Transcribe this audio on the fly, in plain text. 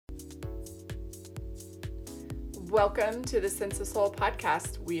Welcome to the Sense of Soul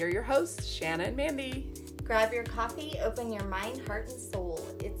podcast. We are your hosts, Shanna and Mandy. Grab your coffee, open your mind, heart, and soul.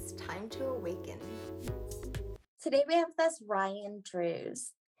 It's time to awaken. Today we have with us Ryan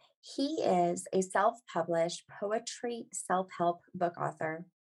Drews. He is a self-published poetry self-help book author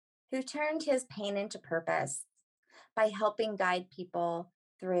who turned his pain into purpose by helping guide people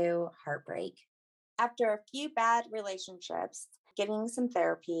through heartbreak. After a few bad relationships, getting some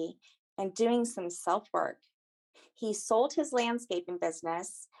therapy, and doing some self-work, he sold his landscaping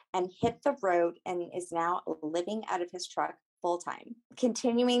business and hit the road and is now living out of his truck full-time,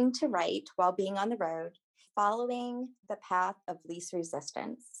 continuing to write while being on the road, following the path of least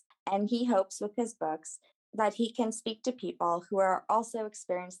resistance. And he hopes with his books that he can speak to people who are also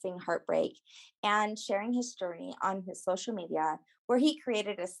experiencing heartbreak and sharing his journey on his social media, where he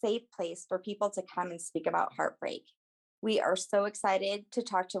created a safe place for people to come and speak about heartbreak. We are so excited to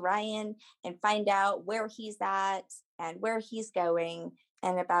talk to Ryan and find out where he's at and where he's going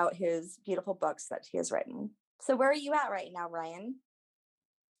and about his beautiful books that he has written. So where are you at right now, Ryan?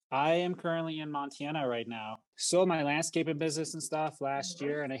 I am currently in Montana right now. Sold my landscaping business and stuff last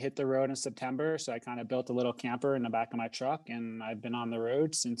year, and I hit the road in September. So I kind of built a little camper in the back of my truck, and I've been on the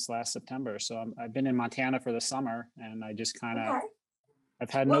road since last September. So I've been in Montana for the summer, and I just kind of, I've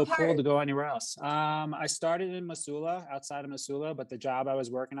had no pull to go anywhere else. I started in Missoula, outside of Missoula, but the job I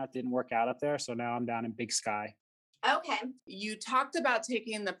was working at didn't work out up there. So now I'm down in Big Sky. Okay. You talked about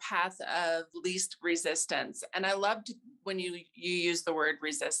taking the path of least resistance, and I loved when you use the word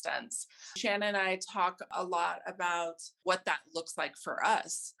resistance. Shannon and I talk a lot about what that looks like for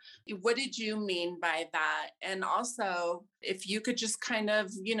us. What did you mean by that? And also, if you could just kind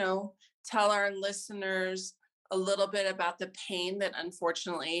of, tell our listeners a little bit about the pain that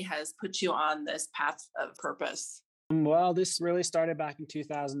unfortunately has put you on this path of purpose. Well, this really started back in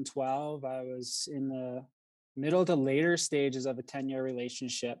 2012. I was in the middle to later stages of a 10-year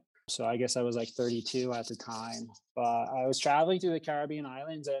relationship. So I guess I was like 32 at the time. But I was traveling through the Caribbean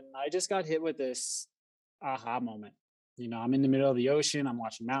islands and I just got hit with this aha moment. I'm in the middle of the ocean. I'm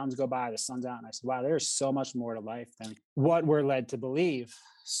watching mountains go by, the sun's out. And I said, wow, there's so much more to life than what we're led to believe.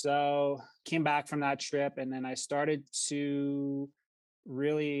 So came back from that trip and then I started to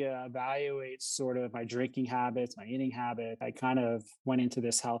really evaluate sort of my drinking habits, my eating habit. I kind of went into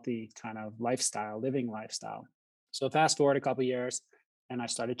this healthy kind of living lifestyle. So fast forward a couple of years and I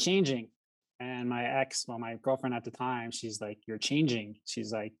started changing. And my girlfriend at the time, she's like, you're changing.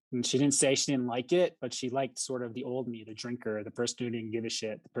 She's like, and she didn't say she didn't like it, but she liked sort of the old me, the drinker, the person who didn't give a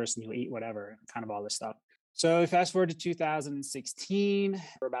shit, the person who ate whatever, kind of all this stuff. So fast forward to 2016,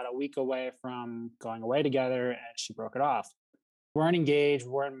 we're about a week away from going away together and she broke it off. Weren't engaged,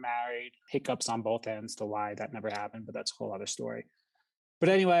 weren't married, hiccups on both ends to lie. That never happened, but that's a whole other story. But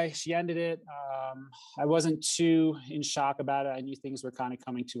anyway, she ended it. I wasn't too in shock about it. I knew things were kind of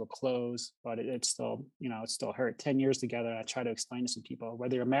coming to a close, but it still, it still hurt. 10 years together, I try to explain to some people,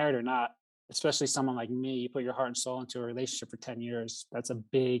 whether you're married or not, especially someone like me, you put your heart and soul into a relationship for 10 years. That's a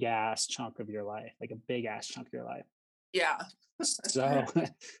big ass chunk of your life, like a big ass chunk of your life. Yeah.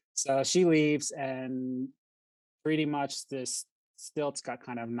 So she leaves and pretty much this stilts got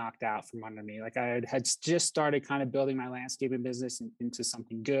kind of knocked out from under me. Like I had just started kind of building my landscaping business into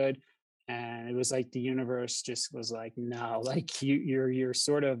something good. And it was like the universe just was like, no, like you're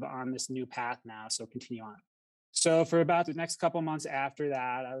sort of on this new path now. So continue on. So for about the next couple of months after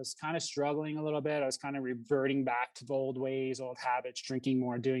that, I was kind of struggling a little bit. I was kind of reverting back to the old ways, old habits, drinking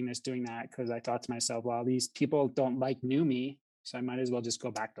more, doing this, doing that. Because I thought to myself, well, these people don't like new me. So I might as well just go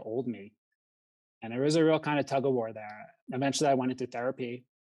back to old me. And there was a real kind of tug of war there. Eventually, I went into therapy,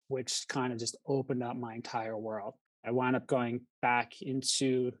 which kind of just opened up my entire world. I wound up going back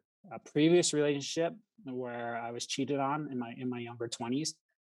into a previous relationship where I was cheated on in my younger 20s,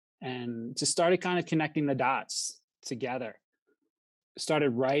 and just started kind of connecting the dots together.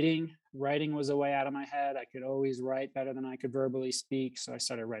 Started writing. Writing was a way out of my head. I could always write better than I could verbally speak. So I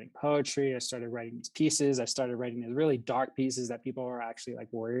started writing poetry. I started writing these pieces. I started writing these really dark pieces that people were actually like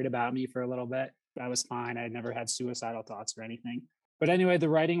worried about me for a little bit. I was fine. I had never had suicidal thoughts or anything. But anyway, the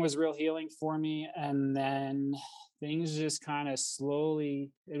writing was real healing for me. And then things just kind of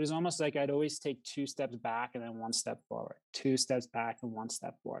slowly, it was almost like I'd always take 2 steps back and then 1 step forward, 2 steps back and 1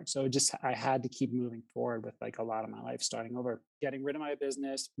 step forward. So I had to keep moving forward with like a lot of my life, starting over, getting rid of my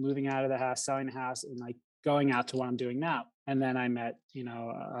business, moving out of the house, selling the house, and like going out to what I'm doing now. And then I met,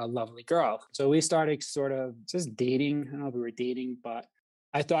 a lovely girl. So we started sort of just dating. I don't know if we were dating, but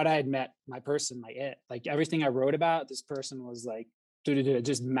I thought I had met my person, my it. Like everything I wrote about, this person was like, it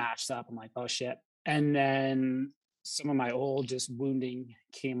just matched up. I'm like, oh shit. And then some of my old just wounding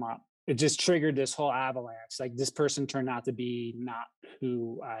came up. it just triggered this whole avalanche. Like this person turned out to be not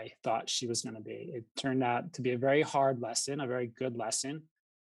who I thought she was going to be. It turned out to be a very hard lesson, a very good lesson.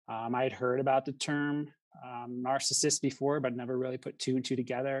 I had heard about the term narcissist before, but never really put two and two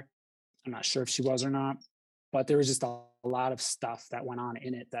together. I'm not sure if she was or not, but there was just a lot of stuff that went on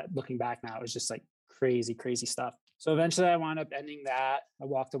in it that looking back now, it was just like crazy, crazy stuff. So eventually I wound up ending that. I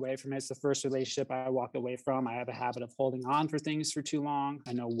walked away from it. It's the first relationship I walked away from. I have a habit of holding on for things for too long.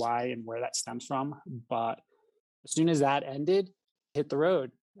 I know why and where that stems from. But as soon as that ended, hit the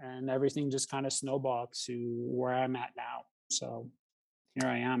road and everything just kind of snowballed to where I'm at now. So here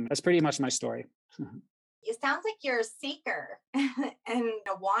I am. That's pretty much my story. It sounds like you're a seeker and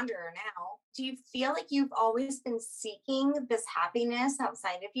a wanderer now. Do you feel like you've always been seeking this happiness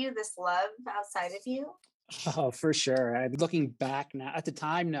outside of you, this love outside of you? Oh, for sure. Looking back now, at the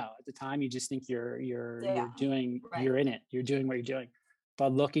time, no. At the time, you just think Yeah, you're doing right. you're in it. You're doing what you're doing.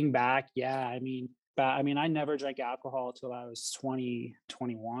 But looking back, yeah, I mean, I never drank alcohol till I was 20,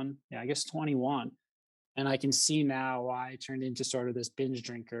 21. Yeah, I guess 21. And I can see now why I turned into sort of this binge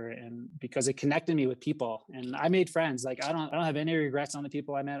drinker, and because it connected me with people and I made friends. Like I don't have any regrets on the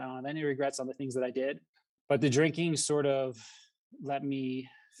people I met. I don't have any regrets on the things that I did. But the drinking sort of let me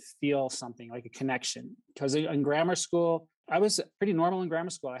feel something like a connection. Because in grammar school, I was pretty normal in grammar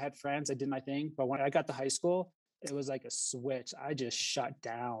school. I had friends, I did my thing. But when I got to high school, it was like a switch. I just shut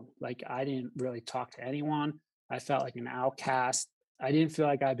down. Like I didn't really talk to anyone. I felt like an outcast. I didn't feel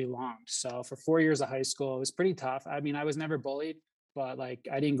like I belonged. So for 4 years of high school, it was pretty tough. I mean, I was never bullied, but like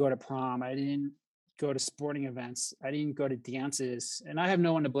I didn't go to prom. I didn't go to sporting events. I didn't go to dances. And I have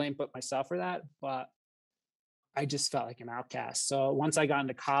no one to blame but myself for that. But I just felt like an outcast. So once I got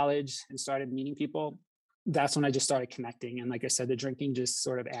into college and started meeting people, that's when I just started connecting. And like I said, the drinking just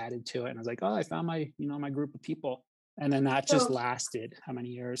sort of added to it. And I was like, oh, I found my, my group of people. And then that just So, lasted how many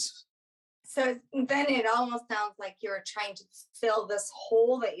years? so then it almost sounds like you're trying to fill this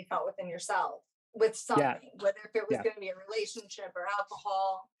hole that you felt within yourself with Yeah. something, whether if it was Yeah. going to be a relationship or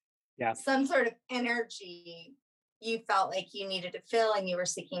alcohol, Yeah. some sort of energy you felt like you needed to fill and you were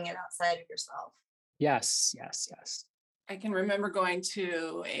seeking it outside of yourself. Yes. Yes. Yes. I can remember going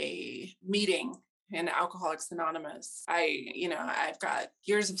to a meeting in Alcoholics Anonymous. I've got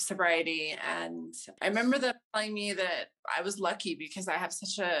years of sobriety, and I remember them telling me that I was lucky because I have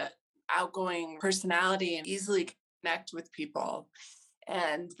such a outgoing personality and easily connect with people.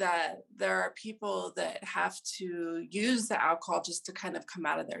 And that there are people that have to use the alcohol just to kind of come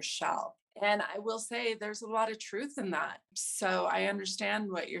out of their shell. And I will say there's a lot of truth in that. So I understand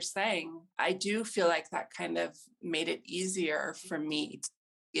what you're saying. I do feel like that kind of made it easier for me to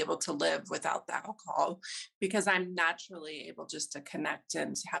be able to live without the alcohol because I'm naturally able just to connect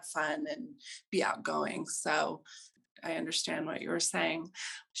and to have fun and be outgoing. So I understand what you were saying.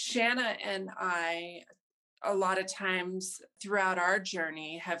 Shanna and I, a lot of times throughout our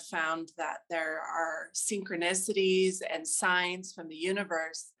journey, have found that there are synchronicities and signs from the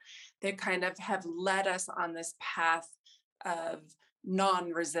universe that kind of have led us on this path of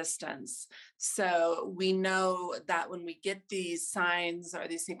non-resistance. So we know that when we get these signs or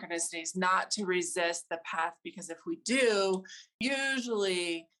these synchronicities, not to resist the path, because if we do,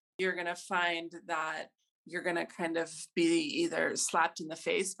 usually you're going to find that you're going to kind of be either slapped in the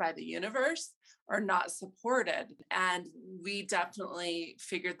face by the universe or not supported. And we definitely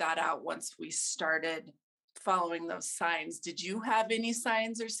figured that out once we started following those signs. Did you have any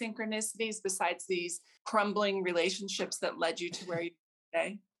signs or synchronicities besides these crumbling relationships that led you to where you are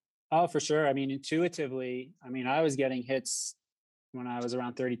today? Oh, for sure. I mean, intuitively, I was getting hits when I was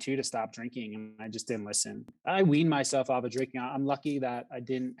around 32 to stop drinking, and I just didn't listen. I weaned myself off of drinking. I'm lucky that I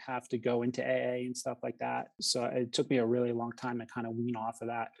didn't have to go into AA and stuff like that. So it took me a really long time to kind of wean off of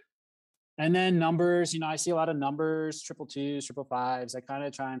that. And then numbers, I see a lot of numbers, 222s, 555s. I kind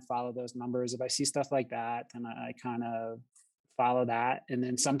of try and follow those numbers. If I see stuff like that, then I kind of follow that. And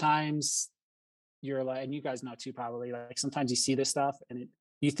then sometimes you're like, and you guys know too, probably, like sometimes you see this stuff and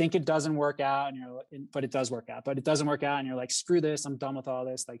you think it doesn't work out, and but it does work out, but it doesn't work out. And you're like, screw this, I'm done with all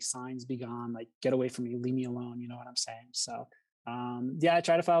this. Like, signs be gone, like, get away from me, leave me alone. You know what I'm saying? So yeah, I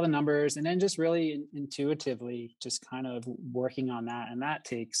try to follow the numbers, and then just really intuitively just kind of working on that. And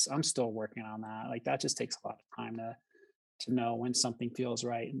I'm still working on that. Like, that just takes a lot of time to know when something feels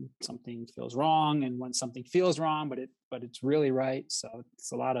right and something feels wrong, and when something feels wrong, but it's really right. So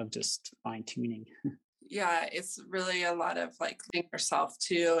it's a lot of just fine tuning. Yeah, it's really a lot of like thinking yourself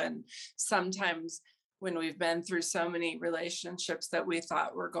too. And sometimes when we've been through so many relationships that we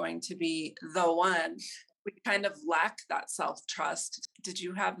thought were going to be the one, we kind of lack that self-trust. Did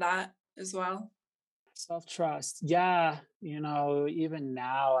you have that as well? Self-trust. Yeah. Even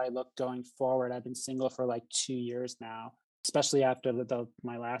now I look going forward, I've been single for like 2 years now, especially after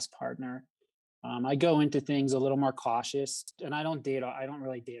my last partner. I go into things a little more cautious, and I don't date. I don't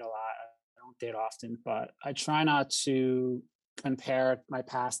really date a lot. I don't date often, but I try not to compare my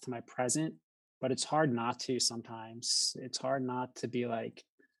past to my present. But it's hard not to sometimes. It's hard not to be like,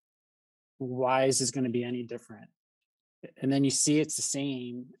 why is this going to be any different? And then you see it's the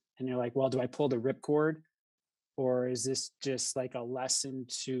same, and you're like, well, do I pull the ripcord, or is this just like a lesson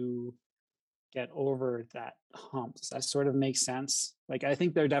to get over that hump? Does that sort of make sense? Like, I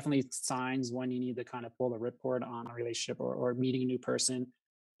think there are definitely signs when you need to kind of pull the ripcord on a relationship, or meeting a new person.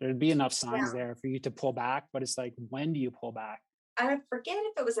 There'd be enough signs Yeah. there for you to pull back, but it's like, when do you pull back? I forget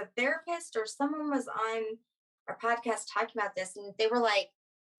if it was a therapist or someone was on our podcast talking about this, and they were like,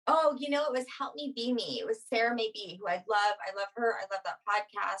 "Oh, it was Help Me Be Me." It was Sarah Maybe, who I love. I love her. I love that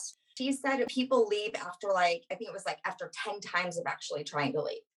podcast. She said people leave after, like, I think it was like after 10 times of actually trying to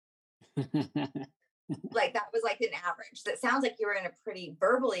leave. Like, that was like an average. That sounds like you were in a pretty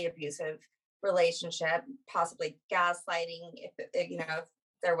verbally abusive relationship, possibly gaslighting, if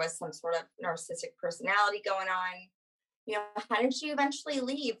there was some sort of narcissistic personality going on. How did you eventually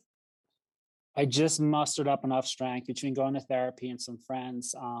leave? I just mustered up enough strength between going to therapy and some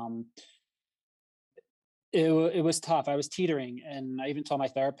friends. It was tough. I was teetering, and I even told my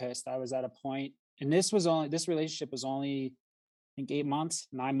therapist I was at a point, and this relationship was only, I think, 8 months,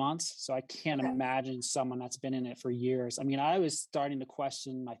 9 months. So I can't Okay. imagine someone that's been in it for years. I mean, I was starting to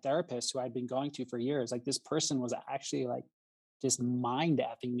question my therapist, who I'd been going to for years. Like, this person was actually like just mind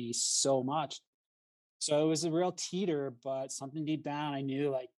effing me so much. So it was a real teeter, but something deep down I knew,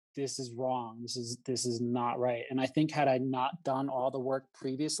 like, this is wrong. This is not right. And I think, had I not done all the work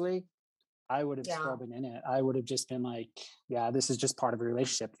previously, I would have Yeah. still been in it. I would have just been like, yeah, this is just part of a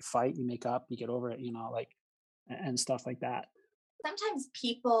relationship. You fight, you make up, you get over it, like, and stuff like that. Sometimes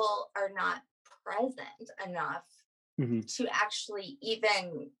people are not present enough Hmm. to actually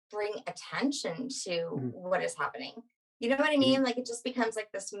even bring attention to Hmm. what is happening. You know what I Hmm. mean? Like, it just becomes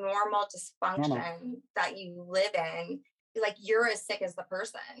like this normal Normal. dysfunction that you live in. Like, you're as sick as the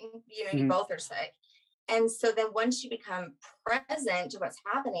person, you Hmm. both are sick. And so then once you become present to what's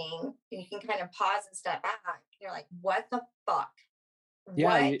happening, you can kind of pause and step back. You're like, what the fuck? Yeah,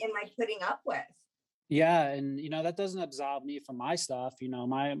 What am I putting up with? yeah, and that doesn't absolve me from my stuff.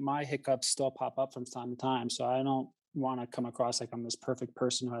 My hiccups still pop up from time to time, so I don't want to come across like I'm this perfect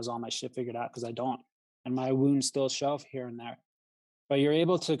person who has all my shit figured out, because I don't, and my wounds still show here and there. But you're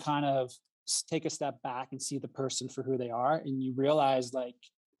able to kind of take a step back and see the person for who they are, and you realize, like,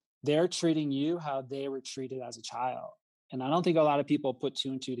 they're treating you how they were treated as a child. And I don't think a lot of people put two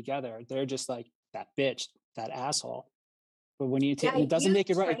and two together. They're just like, that bitch, that asshole. But when you take, Yeah, and it doesn't you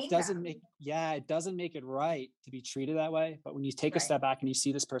make it right. It train doesn't them. make, yeah, it doesn't make it right to be treated that way. But when you take a Right. step back and you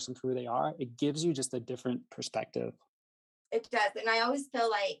see this person for who they are, it gives you just a different perspective. It does. And I always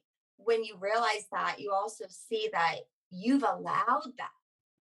feel like when you realize that, you also see that you've allowed that.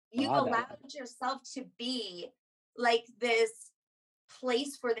 A You've lot better. allowed yourself to be like this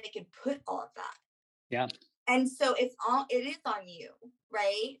place where they could put all of that. Yeah. And so it is on you,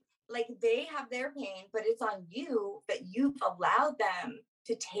 right? Like, they have their pain, but it's on you that you've allowed them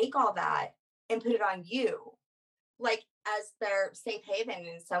to take all that and put it on you, like, as their safe haven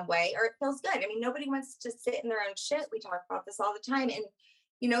in some way, or it feels good. I mean, nobody wants to sit in their own shit. We talk about this all the time. And,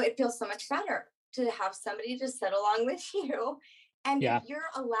 it feels so much better to have somebody to sit along with you. And if Yeah. you're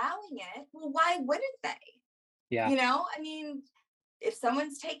allowing it, well, why wouldn't they? Yeah. I mean, if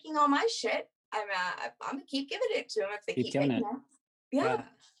someone's taking all my shit, I'm gonna keep giving it to them if they Keep keep giving taking it. it. Yeah. Yeah.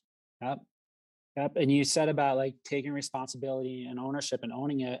 Yep. Yep. And you said about like taking responsibility and ownership and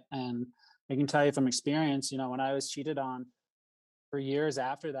owning it. And I can tell you from experience, when I was cheated on for years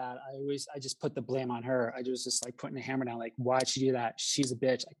after that, I just put the blame on her. I was just like putting the hammer down, like, why'd she do that? She's a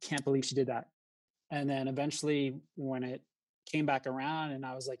bitch. I can't believe she did that. And then eventually, when it came back around, and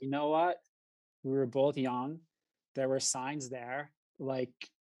I was like, you know what? We were both young. There were signs there. Like,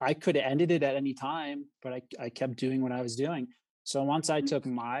 I could have ended it at any time, but I kept doing what I was doing. So once I took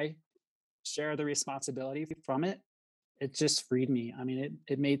my share of the responsibility from it, it just freed me. I mean,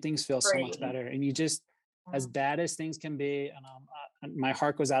 it made things feel so much Free. better. And you just, as bad as things can be, and my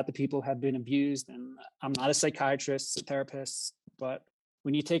heart goes out to people who have been abused. And I'm not a psychiatrist, a therapist, but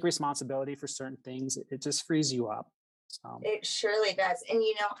when you take responsibility for certain things, it just frees you up. So, It surely does. And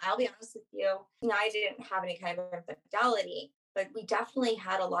I'll be honest with you, I didn't have any kind of infidelity, but we definitely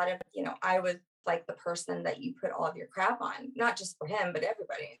had a lot of, I was like the person that you put all of your crap on, not just for him, but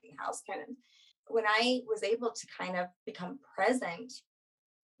everybody in the house kind of. When I was able to kind of become present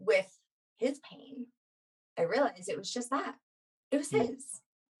with his pain, I realized it was just that. It was Mm, his,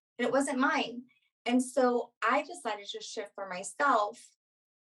 and it wasn't mine. And so I decided to shift for myself.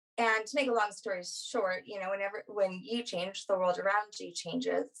 And to make a long story short, when you change, the world around you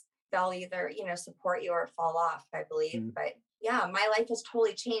changes. They'll either, support you or fall off, I believe. mm, But yeah, my life has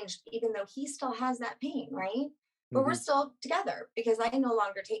totally changed, even though he still has that pain, right? But we're mhm, still together because I no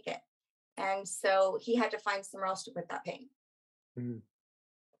longer take it. And so he had to find somewhere else to put that pain. mhm,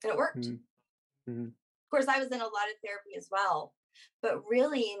 And it worked. mhm, mhm. Of course, I was in a lot of therapy as well. But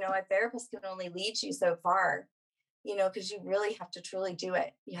really, a therapist can only lead you so far, because you really have to truly do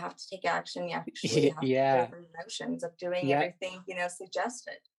it. You have to take action. You actually have to go Yeah, through the motions of doing yeah, everything,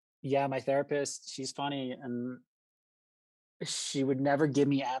 suggested. yeah. My therapist, she's funny, and she would never give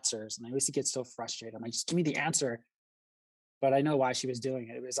me answers, and I used to get so frustrated. I'm like, just give me the answer. But I know why she was doing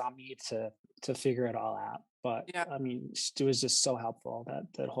it. It was on me to figure it all out. But Yeah. I mean, it was just so helpful,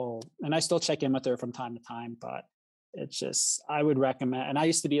 that whole. And I still check in with her from time to time. But it's just, I would recommend. And I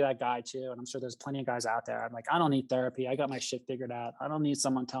used to be that guy too. And I'm sure there's plenty of guys out there. I'm like, I don't need therapy. I got my shit figured out. I don't need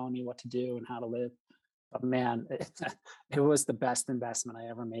someone telling me what to do and how to live. But man, it was the best investment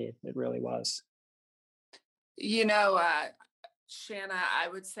I ever made. It really was. You know, Shanna, I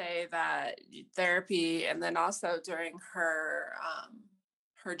would say that therapy, and then also during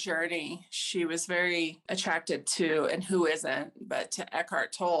her journey, she was very attracted to, and who isn't, but to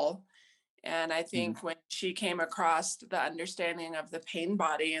Eckhart Tolle. And I Mm, think when she came across the understanding of the pain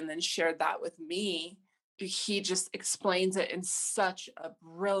body and then shared that with me, he just explains it in such a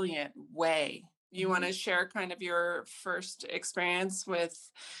brilliant way. You want to share kind of your first experience with,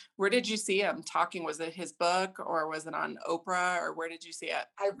 where did you see him talking? Was it his book, or was it on Oprah, or where did you see it?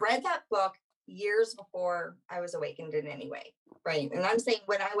 I read that book years before I was awakened in any way, right? And I'm saying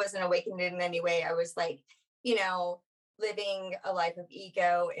when I wasn't awakened in any way, I was like, you know, living a life of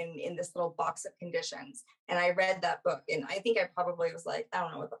ego in this little box of conditions. And I read that book, and I think I probably was like, I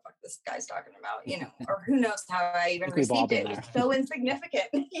don't know what the fuck this guy's talking about, or who knows how I I even think we've all received it. been It was there. so insignificant.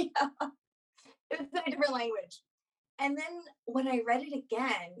 Yeah, it was in a different language. And then when I read it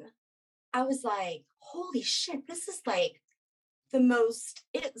again, I was like, holy shit, this is like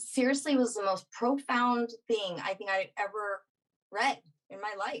it seriously was the most profound thing I think I'd ever read in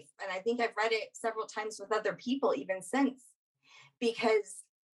my life. And I think I've read it several times with other people even since, because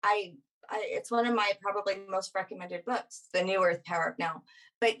I, it's one of my probably most recommended books, The New Earth Power of Now.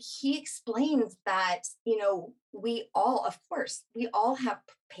 But he explains that, we all, of course, we all have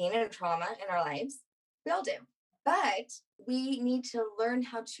pain and trauma in our lives. We all do. But we need to learn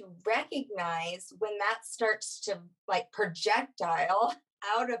how to recognize when that starts to like projectile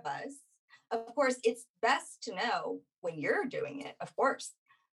out of us. Of course, it's best to know when you're doing it, of course,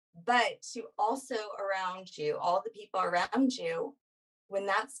 but to also around you, all the people around you, when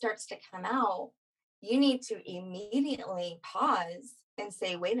that starts to come out, you need to immediately pause and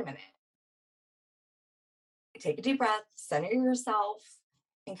say, wait a minute, take a deep breath, center yourself,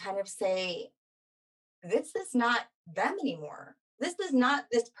 and kind of say, this is not them anymore. This is not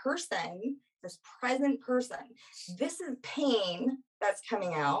this person, this present person. This is pain that's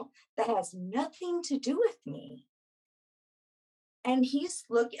coming out that has nothing to do with me. And he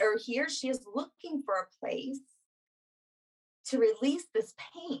or she is looking for a place to release this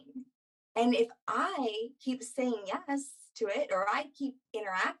pain. And if I keep saying yes to it, or I keep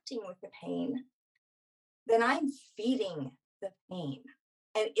interacting with the pain, then I'm feeding the pain.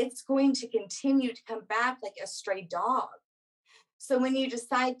 And it's going to continue to come back like a stray dog. So when you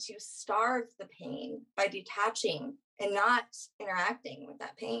decide to starve the pain by detaching and not interacting with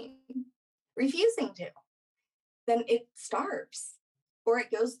that pain, refusing to, then it starves or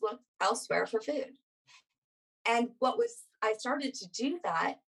it goes look elsewhere for food. And I started to do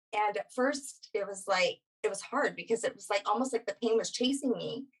that. And at first it was hard because it was like almost like the pain was chasing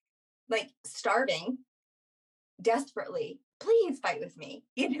me, like starving desperately. Please fight with me.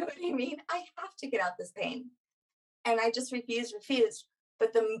 You know what I mean? I have to get out this pain. And I just refused.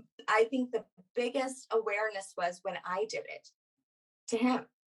 But I think the biggest awareness was when I did it to him.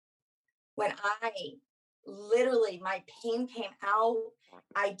 When I literally, my pain came out,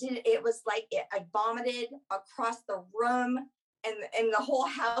 it was like I vomited across the room, and the whole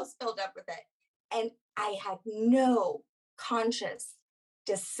house filled up with it. And I had no conscious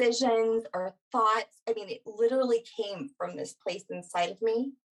decisions or thoughts. I mean, it literally came from this place inside of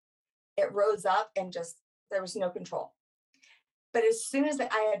me. It rose up and just, there was no control. But as soon as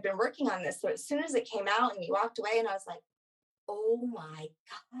I had been working on this, so as soon as it came out and he walked away, and I was like, oh my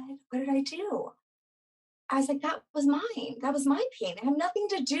God, what did I do? I was like, that was mine. That was my pain. It had nothing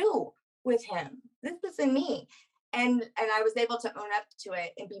to do with him. This is in me. And I was able to own up to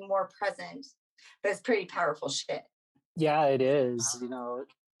it and be more present. but it's pretty powerful shit. Yeah, it is.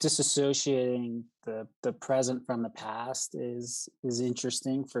 Disassociating the present from the past is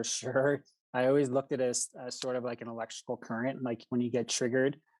interesting for sure. I always looked at it as sort of like an electrical current. Like when you get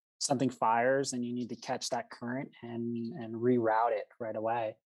triggered, something fires and you need to catch that current and reroute it right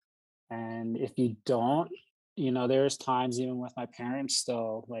away. And if you don't, there's times even with my parents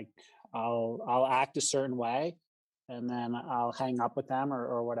still, like I'll act a certain way and then I'll hang up with them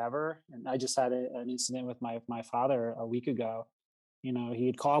or whatever. And I just had an incident with my father a week ago. He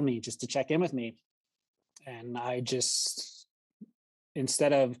had called me just to check in with me. And I just,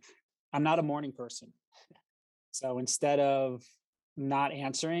 instead of, I'm not a morning person. So instead of not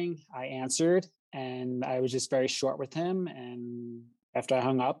answering, I answered and I was just very short with him. And after I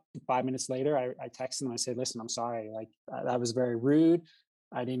hung up 5 minutes later, I texted him. I said, listen, I'm sorry. Like that was very rude.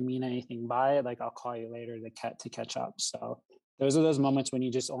 I didn't mean anything by it. Like I'll call you later to catch up. So those are those moments when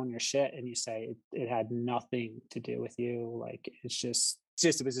you just own your shit and you say it had nothing to do with you. Like it was just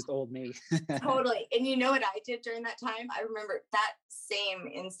old me. Totally. And you know what I did during that time? I remember that same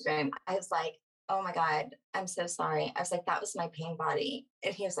incident. I was like, oh my God, I'm so sorry. I was like, that was my pain body.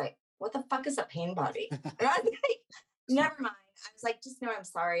 And he was like, what the fuck is a pain body? And I was like, never mind. I was like, just know I'm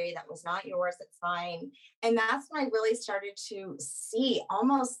sorry. That was not yours. It's fine. And that's when I really started to see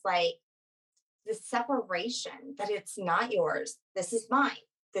almost like the separation that it's not yours. This is mine.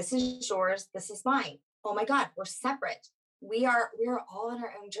 This is yours. This is mine. Oh my God, we're separate. We are all on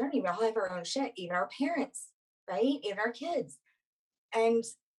our own journey. We all have our own shit, even our parents, right? Even our kids. And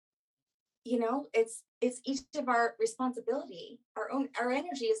it's each of our responsibility. Our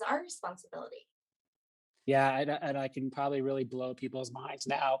energy is our responsibility. Yeah, and I can probably really blow people's minds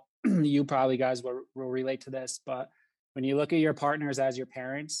now. You probably guys will relate to this, but when you look at your partners as your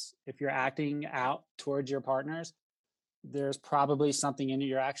parents, if you're acting out towards your partners, there's probably something in you.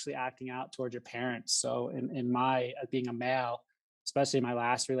 You're actually acting out towards your parents. So in my being a male, especially my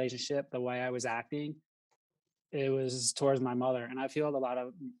last relationship, the way I was acting, it was towards my mother. And I've healed a lot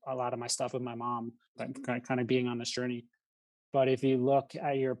of my stuff with my mom, kind of being on this journey. But if you look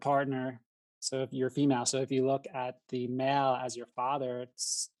at your partner, so if you're female, so if you look at the male as your father,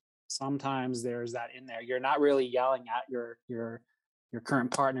 sometimes there's that in there. You're not really yelling at your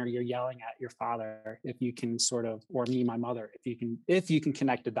current partner, you're yelling at your father. If you can sort of, or me, my mother, if you can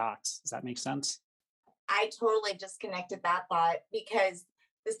connect the dots. Does that make sense? I totally disconnected that thought because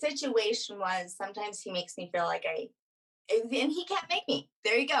the situation was sometimes he makes me feel like and he can't make me.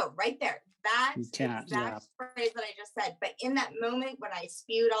 There you go, right there. That exact phrase that I just said. But in that moment when I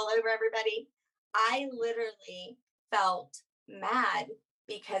spewed all over everybody, I literally felt mad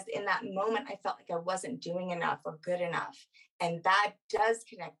because in that moment I felt like I wasn't doing enough or good enough. And that does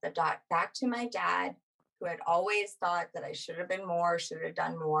connect the dot back to my dad, who had always thought that I should have been more, should have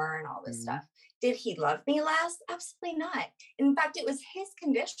done more, and all this stuff. Did he love me less? Absolutely not. In fact, it was his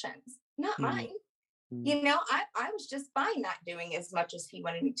conditions, not mine. I was just fine not doing as much as he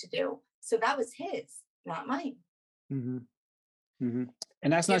wanted me to do. So that was his, not mine. And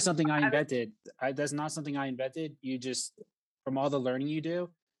that's not something I invented. That's not something I invented. You just, from all the learning you do,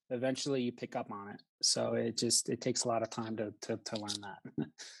 eventually you pick up on it. So it takes a lot of time to learn that.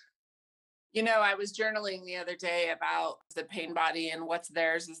 I was journaling the other day about the pain body and what's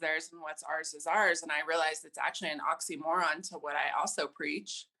theirs is theirs and what's ours is ours. And I realized it's actually an oxymoron to what I also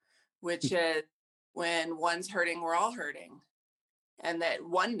preach, which is when one's hurting, we're all hurting, and that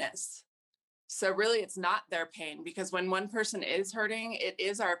oneness. So really it's not their pain, because when one person is hurting, it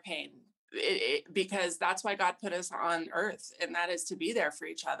is our pain. Because that's why God put us on earth, and that is to be there for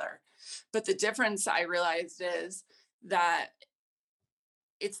each other. But the difference I realized is that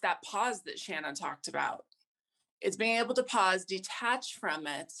it's that pause that Shannon talked about. It's being able to pause, detach from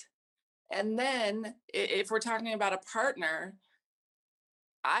it. And then if we're talking about a partner,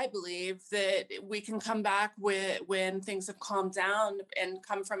 I believe that we can come back when things have calmed down and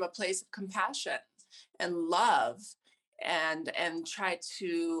come from a place of compassion and love and try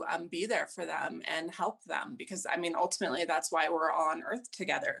to be there for them and help them. Because ultimately that's why we're all on earth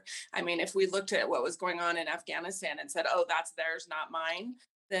together. If we looked at what was going on in Afghanistan and said, oh, that's theirs, not mine,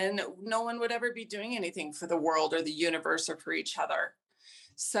 then no one would ever be doing anything for the world or the universe or for each other.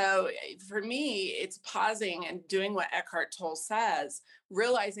 So for me, it's pausing and doing what Eckhart Tolle says,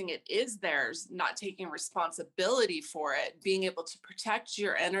 realizing it is theirs, not taking responsibility for it, being able to protect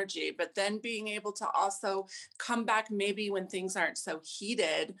your energy, but then being able to also come back maybe when things aren't so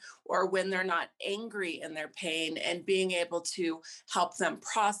heated or when they're not angry in their pain, and being able to help them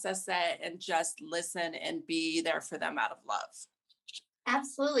process it and just listen and be there for them out of love.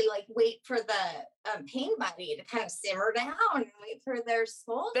 Absolutely. Like wait for the pain body to kind of simmer down and wait for their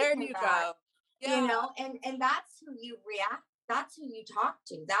soul. There you go. Yeah. and that's who you react, that's who you talk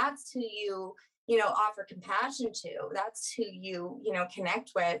to, that's who you offer compassion to, that's who you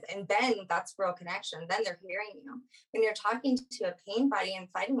connect with, and then that's real connection, then they're hearing you. When you're talking to a pain body and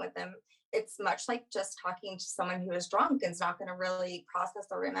fighting with them, it's much like just talking to someone who is drunk and is not going to really process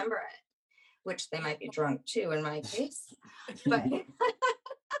or remember it, which they might be drunk too in my case. But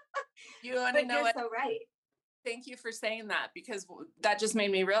You want to but know you're what? so right. Thank you for saying that, because that just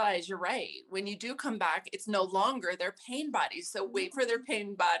made me realize you're right. When you do come back, it's no longer their pain body. So wait for their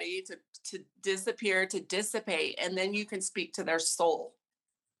pain body to disappear, to dissipate, and then you can speak to their soul.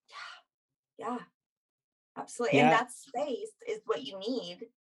 Yeah, absolutely. And Yeah. that space is what you need,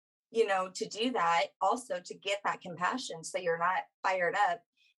 to do that, also to get that compassion so you're not fired up.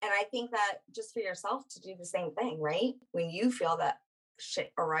 And I think that just for yourself to do the same thing, right? When you feel that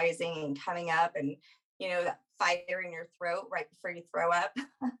shit arising and coming up, and that fire in your throat right before you throw up,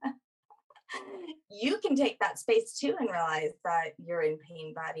 you can take that space too and realize that you're in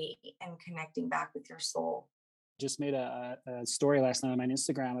pain body and connecting back with your soul. Just made a story last night on my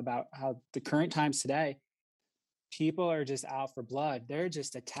Instagram about how the current times today, people are just out for blood. They're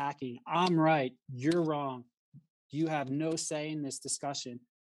just attacking. I'm right. You're wrong. You have no say in this discussion.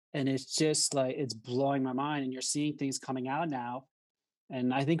 And it's just like, it's blowing my mind. And you're seeing things coming out now.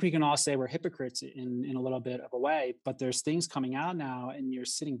 And I think we can all say we're hypocrites in a little bit of a way, but there's things coming out now and you're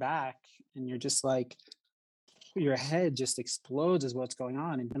sitting back and you're just like, your head just explodes as what's going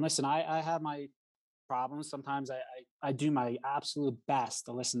on. And listen, I have my problems. Sometimes I do my absolute best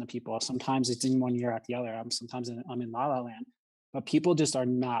to listen to people. Sometimes it's in one ear out the other. I'm in la la land, but people just are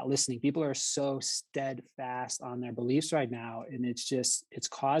not listening. People are so steadfast on their beliefs right now, and it's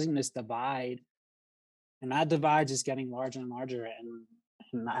causing this divide, and that divide is getting larger and larger. And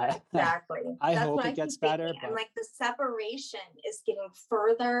Exactly. I That's hope what I it gets keep better. thinking. But And like the separation is getting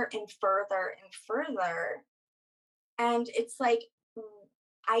further and further and further. And it's like,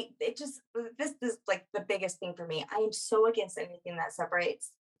 this is like the biggest thing for me. I am so against anything that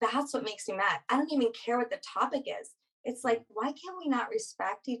separates. That's what makes me mad. I don't even care what the topic is. It's like, why can't we not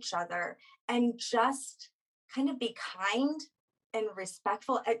respect each other and just kind of be kind and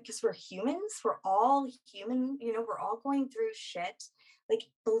respectful? Because we're humans, we're all human, we're all going through shit. Like,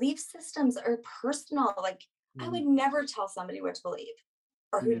 belief systems are personal. Like, I would never tell somebody what to believe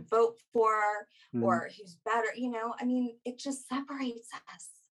or who to vote for or who's better. I mean, it just separates us.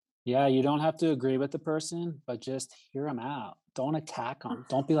 yeah, you don't have to agree with the person, but just hear them out. Don't attack them.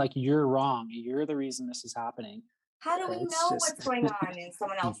 Don't be like, you're wrong. You're the reason this is happening. How do we It's know just, what's going on in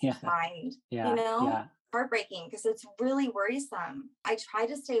someone else's yeah, mind? yeah. Heartbreaking, because it's really worrisome. I try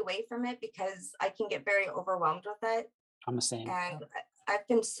to stay away from it because I can get very overwhelmed with it. I'm the same. And I've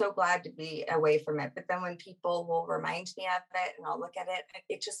been so glad to be away from it. But then when people will remind me of it and I'll look at it,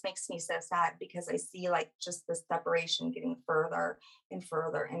 it just makes me so sad because I see like just the separation getting further and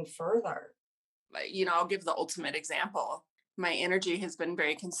further and further. I'll give the ultimate example. My energy has been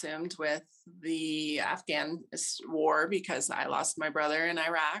very consumed with the Afghan war because I lost my brother in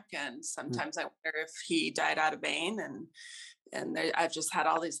Iraq. And sometimes I wonder if he died out of vein. And I've just had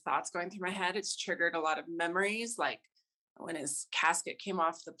all these thoughts going through my head. It's triggered a lot of memories, like when his casket came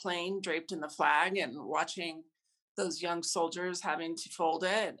off the plane draped in the flag and watching those young soldiers having to fold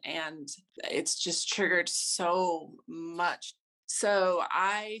it. And it's just triggered so much. So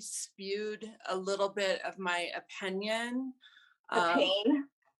I spewed a little bit of my opinion. The pain,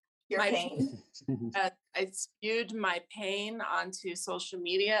 your pain. I spewed my pain onto social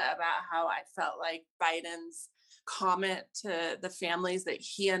media about how I felt like Biden's comment to the families that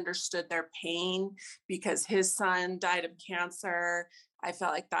he understood their pain because his son died of cancer. I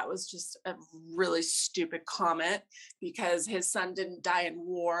felt like that was just a really stupid comment because his son didn't die in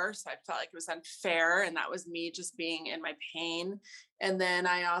war. So I felt like it was unfair. And that was me just being in my pain. And then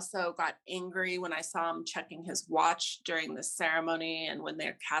I also got angry when I saw him checking his watch during the ceremony and when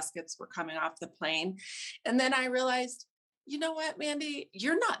their caskets were coming off the plane. And then I realized, you know what, Mandy,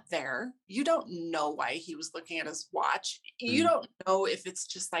 you're not there. You don't know why he was looking at his watch. You don't know if it's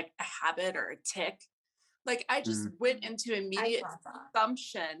just like a habit or a tick. Like I just went into immediate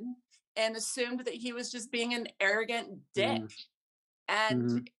assumption and assumed that he was just being an arrogant dick.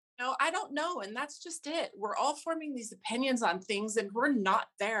 And I don't know. And that's just it. We're all forming these opinions on things and we're not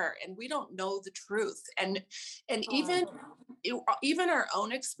there and we don't know the truth. And even our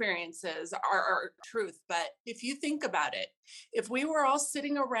own experiences are our truth. But if you think about it, if we were all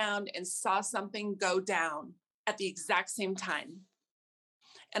sitting around and saw something go down at the exact same time,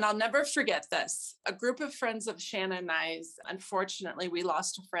 And I'll never forget this. A group of friends of Shannon and I's, unfortunately, we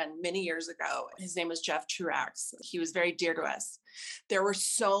lost a friend many years ago. His name was Jeff Truax. He was very dear to us. There were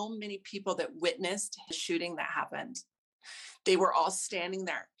so many people that witnessed his shooting that happened. They were all standing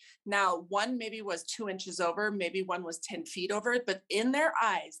there. Now, one maybe was 2 inches over, maybe one was 10 feet over, but in their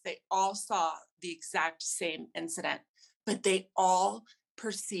eyes, they all saw the exact same incident, but they all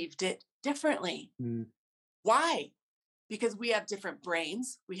perceived it differently. Mm. Why? Because we have different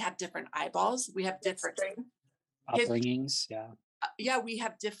brains, we have different eyeballs, we have different Upbringings. yeah, we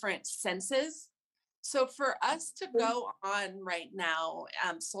have different senses. So for us to go on right now,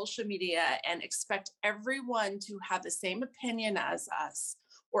 social media, and expect everyone to have the same opinion as us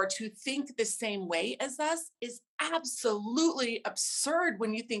or to think the same way as us is absolutely absurd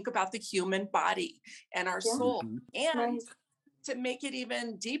when you think about the human body and our soul. Mhm. And to make it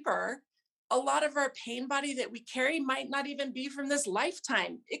even deeper, a lot of our pain body that we carry might not even be from this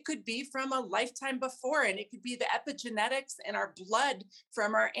lifetime. It could be from a lifetime before, and it could be the epigenetics in our blood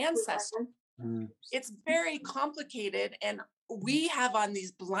from our ancestors. Mm. It's very complicated, and we have on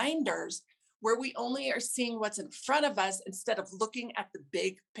these blinders where we only are seeing what's in front of us instead of looking at the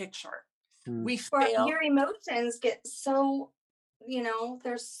big picture. Mm. We Or fail. your emotions get so,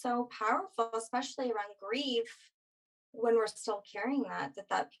 they're so powerful, especially around grief, when we're still carrying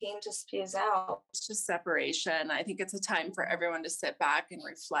that pain just spews out. It's just separation. I think it's a time for everyone to sit back and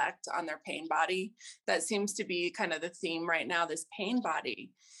reflect on their pain body. That seems to be kind of the theme right now, this pain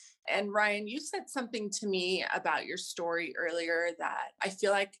body. And Ryan, you said something to me about your story earlier that I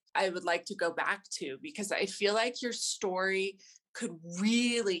feel like I would like to go back to, because I feel like your story could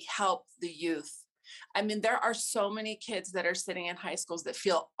really help the youth. I mean, there are so many kids that are sitting in high schools that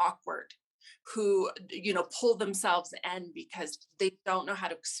feel awkward, who, pull themselves in because they don't know how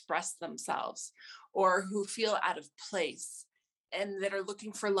to express themselves, or who feel out of place and that are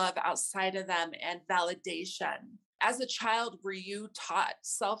looking for love outside of them and validation. As a child, were you taught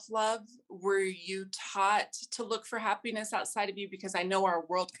self-love? Were you taught to look for happiness outside of you? Because I know our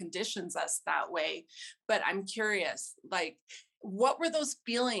world conditions us that way, but I'm curious, like, what were those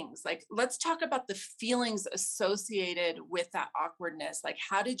feelings? Like, let's talk about the feelings associated with that awkwardness. Like,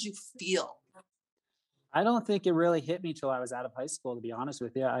 how did you feel? I don't think it really hit me till I was out of high school, to be honest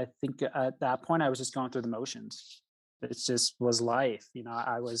with you. I think at that point I was just going through the motions. It just was life.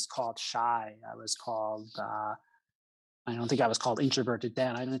 I was called shy. I was called, I don't think I was called introverted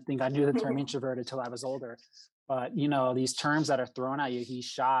then. I didn't think I knew the term introverted till I was older. But, these terms that are thrown at you, he's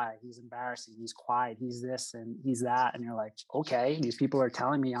shy, he's embarrassing, he's quiet, he's this and he's that. And you're like, okay, these people are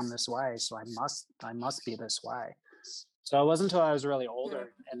telling me I'm this way. So I must be this way. So it wasn't until I was really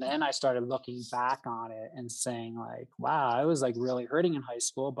older. And then I started looking back on it and saying like, wow, I was like really hurting in high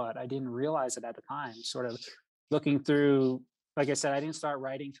school, but I didn't realize it at the time. Sort of looking through, like I said, I didn't start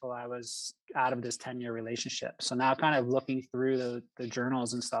writing till I was out of this 10-year relationship. So now kind of looking through the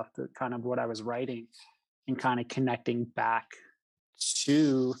journals and stuff, the kind of what I was writing and kind of connecting back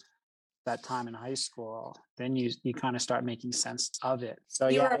to that time in high school, then you kind of start making sense of it. So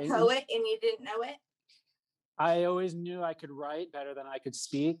You yeah, were a poet and you didn't know it? I always knew I could write better than I could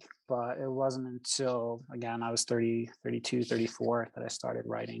speak, but it wasn't until, again, I was 30, 32, 34 that I started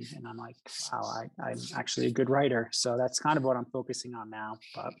writing. And I'm like, wow, I'm actually a good writer. So that's kind of what I'm focusing on now.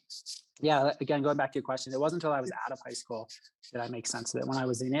 But yeah, again, going back to your question, it wasn't until I was out of high school that I make sense of it. When I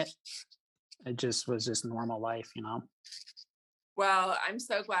was in it, it just was just normal life. Well, I'm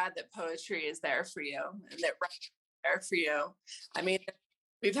so glad that poetry is there for you and that writing is there for you. I mean,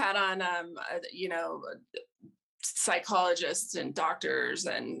 we've had on, psychologists and doctors,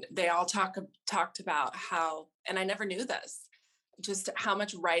 and they all talked about how, and I never knew this, just how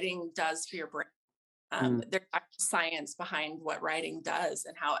much writing does for your brain. There's actual science behind what writing does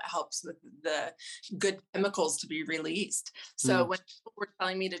and how it helps with the good chemicals to be released. So when people were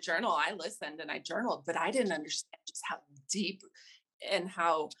telling me to journal, I listened and I journaled, but I didn't understand just how deep and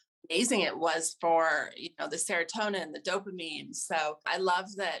how amazing it was for, the serotonin, the dopamine. So I love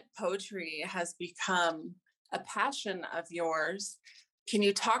that poetry has become a passion of yours. Can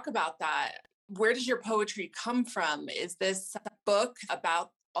you talk about that? Where does your poetry come from? Is this a book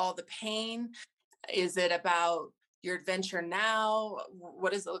about all the pain? Is it about your adventure now?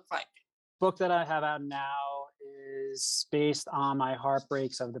 What does it look like? Book that I have out now is based on my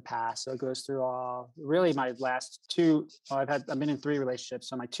heartbreaks of the past. So it goes through all really my last two. Well, I've been in 3 relationships,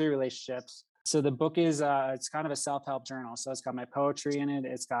 so my 2 relationships. So the book is it's kind of a self-help journal. So it's got my poetry in it.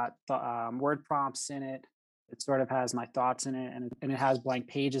 It's got word prompts in it. It sort of has my thoughts in it, and it has blank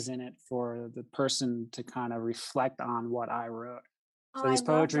pages in it for the person to kind of reflect on what I wrote. So these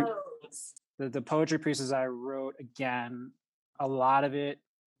poetry, the poetry pieces I wrote, again, a lot of it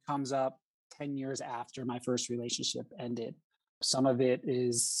comes up 10 years after my first relationship ended. Some of it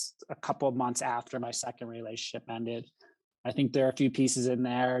is a couple of months after my second relationship ended. I think there are a few pieces in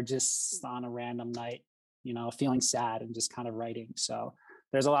there just on a random night, feeling sad and just kind of writing. So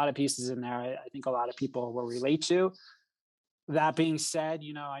there's a lot of pieces in there I think a lot of people will relate to. That being said,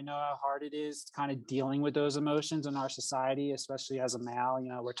 I know how hard it is kind of dealing with those emotions in our society, especially as a male.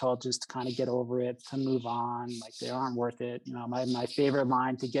 We're told just to kind of get over it, to move on, like they aren't worth it. My favorite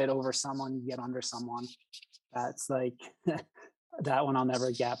line, to get over someone, you get under someone. That's like that one I'll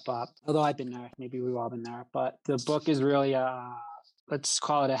never get. But although I've been there, maybe we've all been there. But the book is really let's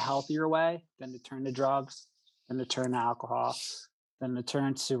call it a healthier way than to turn to drugs, than to turn to alcohol, than to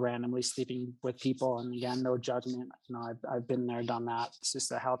turn to randomly sleeping with people. And again, no judgment. I've been there, done that. It's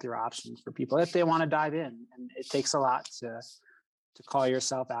just a healthier option for people if they want to dive in. And it takes a lot to call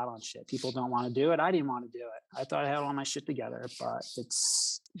yourself out on shit. People don't want to do it. I didn't want to do it. I thought I had all my shit together, but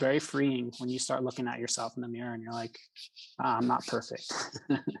it's very freeing when you start looking at yourself in the mirror and you're like, I'm not perfect.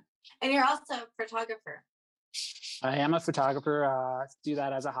 And you're also a photographer. I am a photographer. Do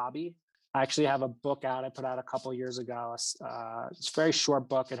that as a hobby. I actually have a book out I put out a couple years ago. It's a very short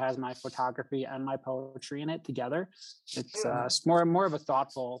book. It has my photography and my poetry in it together. It's more of a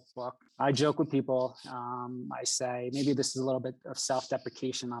thoughtful book. I joke with people. I say, maybe this is a little bit of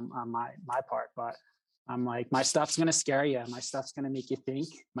self-deprecation on my part, but I'm like, my stuff's going to scare you. My stuff's going to make you think.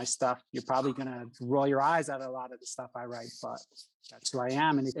 My stuff, you're probably going to roll your eyes at a lot of the stuff I write, but that's who I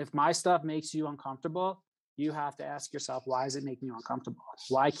am. And if my stuff makes you uncomfortable, you have to ask yourself, why is it making you uncomfortable?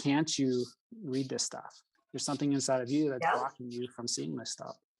 Why can't you read this stuff? There's something inside of you that's blocking you from seeing this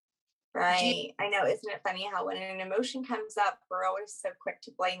stuff. Right. I know. Isn't it funny how when an emotion comes up, we're always so quick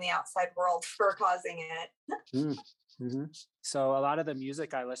to blame the outside world for causing it. Mm-hmm. So a lot of the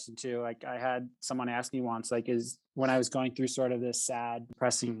music I listen to, like I had someone ask me once, like, is when I was going through sort of this sad,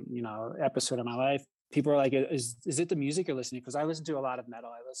 depressing, episode of my life, people are like, is it the music you're listening? Because I listen to a lot of metal.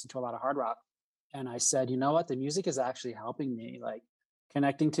 I listen to a lot of hard rock. And I said, you know what? The music is actually helping me. Like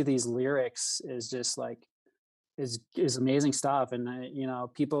connecting to these lyrics is just like, is amazing stuff. And,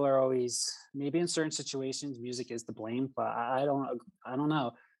 people are always, maybe in certain situations, music is to blame, but I don't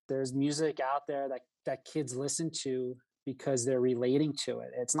know. There's music out there that kids listen to because they're relating to it.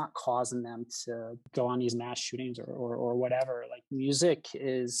 It's not causing them to go on these mass shootings or whatever. Like music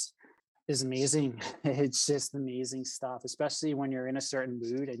is amazing. It's just amazing stuff, especially when you're in a certain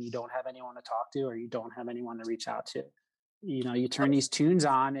mood and you don't have anyone to talk to or you don't have anyone to reach out to. You turn these tunes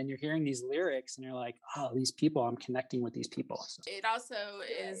on and you're hearing these lyrics and you're like, oh, these people, I'm connecting with these people. It also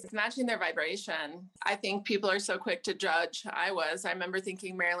is matching their vibration. I think people are so quick to judge. I remember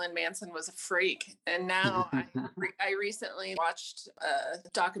thinking Marilyn Manson was a freak. And now I recently watched a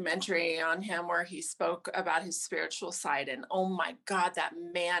documentary on him where he spoke about his spiritual side. And oh my God, that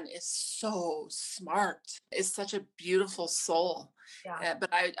man is so smart. Is such a beautiful soul. Yeah.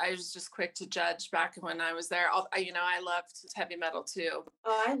 But I was just quick to judge back when I was there. I loved heavy metal too.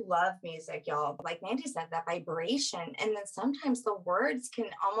 Oh, I love music, y'all. Like Mandy said, that vibration. And then sometimes the words can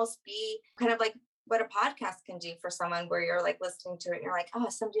almost be kind of like what a podcast can do for someone, where you're like listening to it and you're like, oh,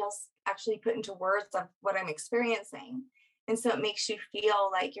 somebody else actually put into words of what I'm experiencing. And so it makes you feel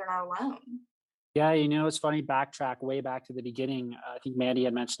like you're not alone. Yeah, it's funny, backtrack way back to the beginning. I think Mandy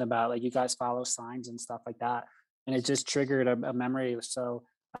had mentioned about like you guys follow signs and stuff like that. And it just triggered a memory. So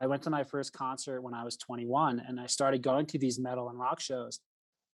I went to my first concert when I was 21 and I started going to these metal and rock shows.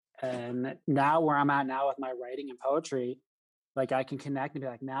 And now where I'm at now with my writing and poetry, like I can connect and be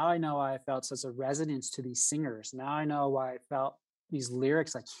like, now I know why I felt such a resonance to these singers. Now I know why I felt these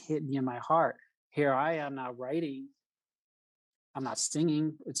lyrics like hit me in my heart. Here I am now writing. I'm not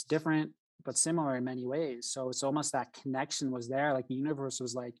singing. It's different, but similar in many ways. So it's almost that connection was there. Like the universe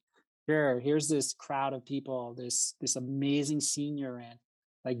was like, here's this crowd of people, this amazing scene you're in.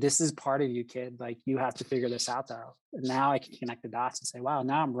 Like, this is part of you, kid. Like, you have to figure this out though. And now I can connect the dots and say, wow,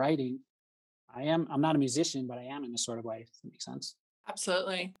 now I'm writing. I'm not a musician, but I am in a sort of way. Does that make sense?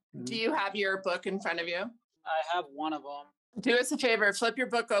 Absolutely. Mm-hmm. Do you have your book in front of you? I have one of them. Do us a favor, flip your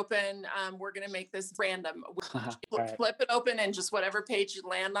book open. We're going to make this random. Right. Flip it open and just whatever page you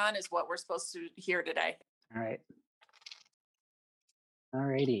land on is what we're supposed to hear today. All right. All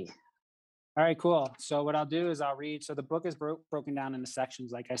righty. All right, cool. So what I'll do is I'll read. So the book is broken down into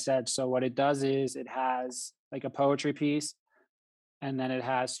sections, like I said. So what it does is it has like a poetry piece, and then it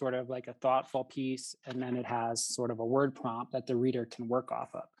has sort of like a thoughtful piece, and then it has sort of a word prompt that the reader can work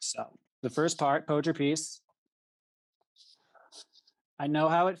off of. So the first part, poetry piece. I know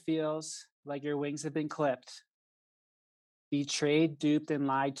how it feels, like your wings have been clipped, betrayed, duped, and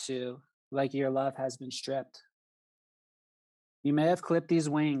lied to, like your love has been stripped. You may have clipped these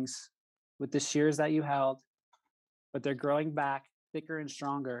wings with the shears that you held, but they're growing back thicker and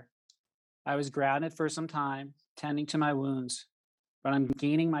stronger. I was grounded for some time, tending to my wounds, but I'm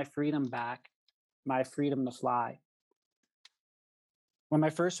gaining my freedom back, my freedom to fly. When my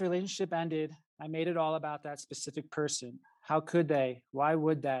first relationship ended, I made it all about that specific person. How could they? Why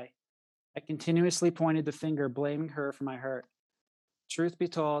would they? I continuously pointed the finger, blaming her for my hurt. Truth be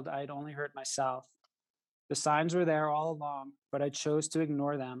told, I had only hurt myself. The signs were there all along, but I chose to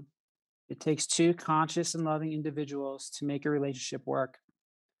ignore them. It takes two conscious and loving individuals to make a relationship work.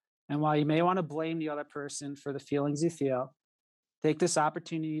 And while you may want to blame the other person for the feelings you feel, take this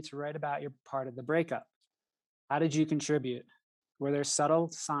opportunity to write about your part of the breakup. How did you contribute? Were there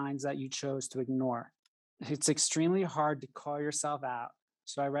subtle signs that you chose to ignore? It's extremely hard to call yourself out,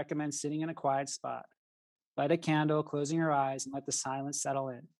 so I recommend sitting in a quiet spot. Light a candle, closing your eyes, and let the silence settle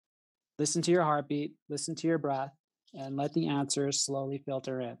in. Listen to your heartbeat, listen to your breath, and let the answers slowly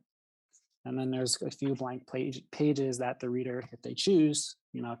filter in. And then there's a few blank pages that the reader, if they choose,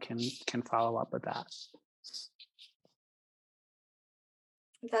 can follow up with that.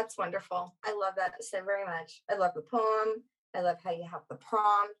 That's wonderful. I love that so very much. I love the poem. I love how you have the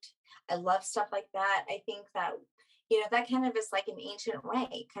prompt. I love stuff like that. I think that, that kind of is like an ancient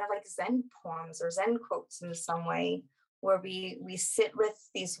way, kind of like Zen poems or Zen quotes in some way, where we sit with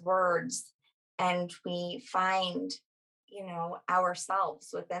these words and we find, ourselves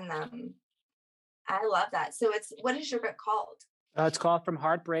within them. I love that. So what is your book called? It's called From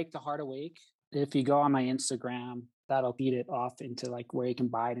Heartbreak to Heart Awake. If you go on my Instagram, that'll feed it off into like where you can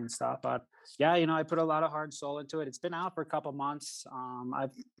buy it and stuff. But yeah, I put a lot of heart and soul into it. It's been out for a couple months.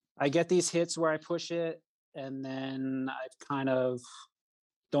 I get these hits where I push it, and then I kind of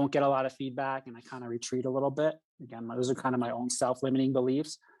don't get a lot of feedback, and I kind of retreat a little bit. Again, those are kind of my own self-limiting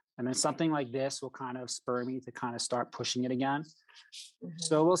beliefs. And then something like this will kind of spur me to kind of start pushing it again. Mm-hmm.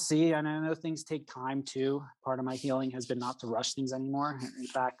 So we'll see. And I know things take time too. Part of my healing has been not to rush things anymore. In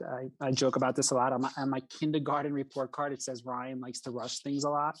fact, I joke about this a lot. On my kindergarten report card, it says Ryan likes to rush things a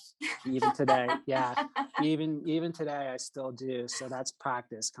lot. Even today. Yeah. Even today, I still do. So that's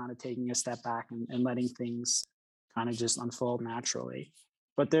practice, kind of taking a step back and letting things kind of just unfold naturally.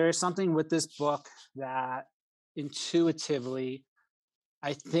 But there is something with this book that intuitively,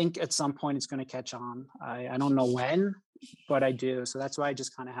 I think at some point it's going to catch on. I don't know when, but I do. So that's why I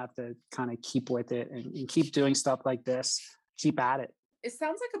just kind of have to kind of keep with it and keep doing stuff like this, keep at it. It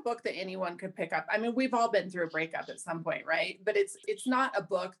sounds like a book that anyone could pick up. I mean, we've all been through a breakup at some point, right? But it's not a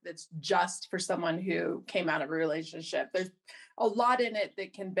book that's just for someone who came out of a relationship. There's a lot in it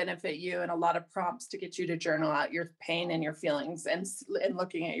that can benefit you, and a lot of prompts to get you to journal out your pain and your feelings and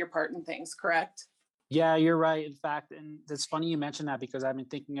looking at your part in things, correct? Yeah, you're right. In fact, and it's funny you mentioned that, because I've been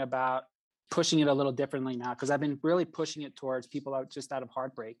thinking about pushing it a little differently now, because I've been really pushing it towards people just out of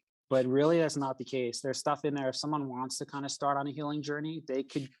heartbreak. But really, that's not the case. There's stuff in there. If someone wants to kind of start on a healing journey, they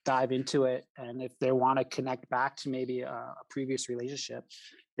could dive into it. And if they want to connect back to maybe a previous relationship,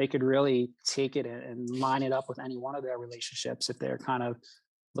 they could really take it and line it up with any one of their relationships if they're kind of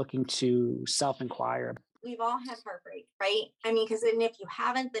looking to self-inquire. We've all had heartbreak, right? I mean, because if you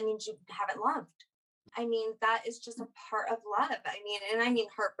haven't, that means you haven't loved. I mean, that is just a part of love. I mean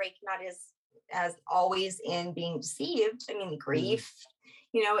heartbreak, not as always in being deceived. I mean, grief,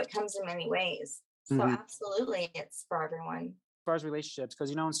 it comes in many ways. So absolutely, it's for everyone. As far as relationships, because,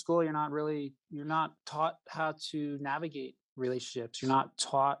 in school, you're not taught how to navigate relationships. You're not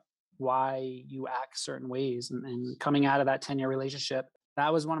taught why you act certain ways. And coming out of that 10-year relationship,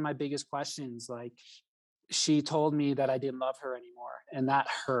 that was one of my biggest questions. Like, she told me that I didn't love her anymore, and that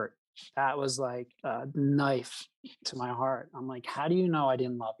hurt. That was like a knife to my heart. I'm like, how do you know I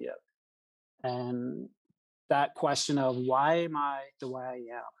didn't love you? And that question of why am I the way I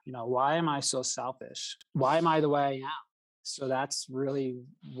am? Why am I so selfish? Why am I the way I am? So that's really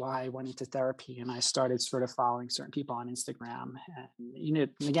why I went into therapy, and I started sort of following certain people on Instagram. And,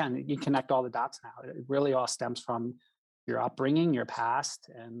 again, you connect all the dots now. It really all stems from your upbringing, your past,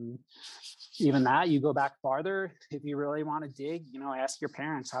 and even that, you go back farther. If you really want to dig, ask your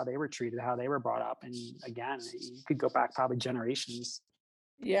parents how they were treated, how they were brought up. And again, you could go back probably generations.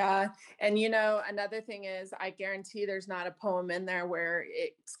 Yeah. And, another thing is, I guarantee there's not a poem in there where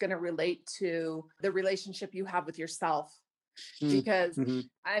it's going to relate to the relationship you have with yourself. Because,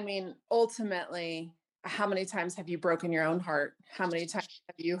 I mean, ultimately, how many times have you broken your own heart? How many times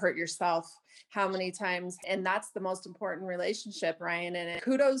have you hurt yourself? How many times? And that's the most important relationship, Ryan. And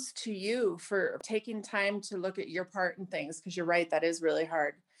kudos to you for taking time to look at your part in things, because you're right, that is really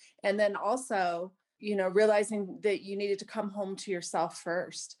hard. And then also, realizing that you needed to come home to yourself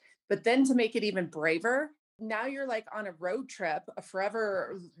first, but then to make it even braver, now you're like on a road trip, a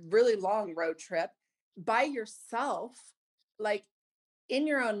forever, really long road trip by yourself, like in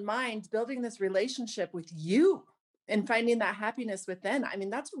your own mind, building this relationship with you and finding that happiness within. I mean,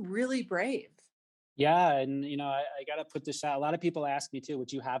 that's really brave. Yeah. And, I got to put this out. A lot of people ask me too,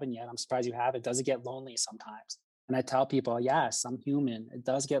 which you haven't yet. I'm surprised you haven't. Does it get lonely sometimes? And I tell people, yes, I'm human. It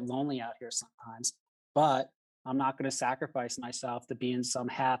does get lonely out here sometimes, but I'm not going to sacrifice myself to be in some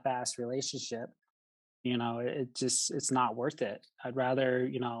half-ass relationship. It's not worth it. I'd rather,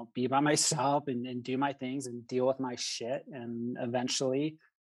 be by myself and do my things and deal with my shit. And eventually,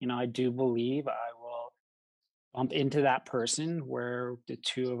 I do believe I will bump into that person where the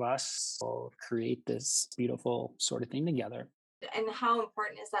two of us will create this beautiful sort of thing together. And how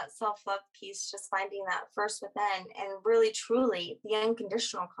important is that self-love piece, just finding that first within and really truly the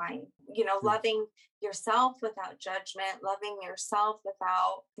unconditional kind, loving yourself without judgment, loving yourself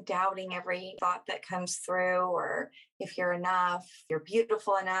without doubting every thought that comes through, or if you're enough, you're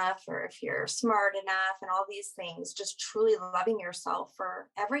beautiful enough, or if you're smart enough, and all these things, just truly loving yourself for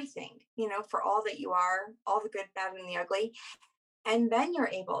everything, for all that you are, all the good, bad, and the ugly. And then you're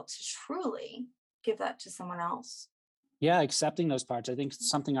able to truly give that to someone else. Yeah, accepting those parts. I think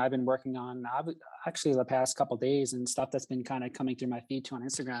something I've been working on actually the past couple of days, and stuff that's been kind of coming through my feed too on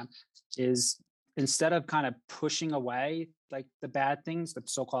Instagram, is instead of kind of pushing away like the bad things, the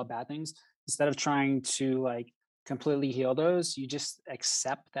so-called bad things, instead of trying to like completely heal those, you just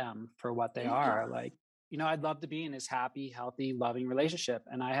accept them for what they are. Like, I'd love to be in this happy, healthy, loving relationship,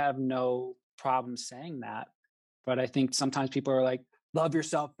 and I have no problem saying that. But I think sometimes people are like, love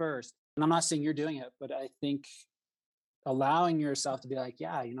yourself first. And I'm not saying you're doing it, but I think allowing yourself to be like,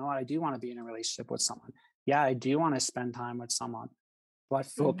 yeah, you know what, I do want to be in a relationship with someone. Yeah, I do want to spend time with someone, but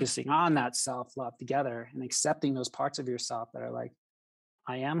focusing on that self-love together and accepting those parts of yourself that are like,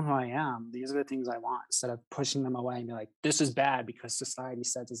 I am who I am. These are the things I want, instead of pushing them away and be like, this is bad because society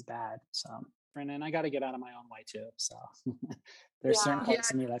says it's bad. So, and I got to get out of my own way too. So there's certain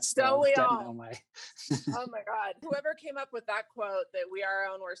parts of me that's still get in my own way. Oh my God. Whoever came up with that quote that we are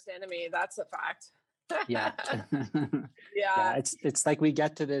our own worst enemy, that's a fact. Yeah. Yeah. It's like we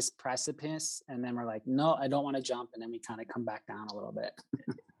get to this precipice and then we're like, no, I don't want to jump. And then we kind of come back down a little bit.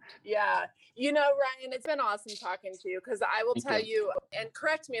 Yeah. Ryan, it's been awesome talking to you, because I will tell you, and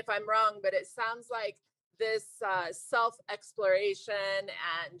correct me if I'm wrong, but it sounds like this self-exploration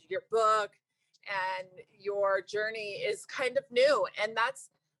and your book and your journey is kind of new. And that's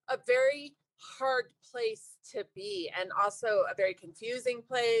a very hard place to be, and also a very confusing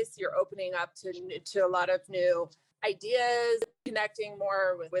place. You're opening up to a lot of new ideas, connecting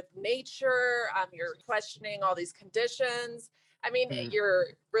more with nature. You're questioning all these conditions. I mean, you're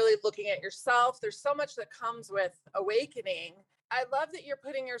really looking at yourself. There's so much that comes with awakening. I love that you're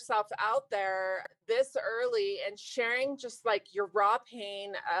putting yourself out there this early and sharing just like your raw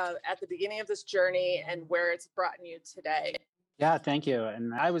pain at the beginning of this journey and where it's brought you today. Yeah, thank you.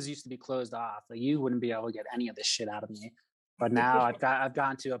 And I was used to be closed off. Like, you wouldn't be able to get any of this shit out of me. But now I've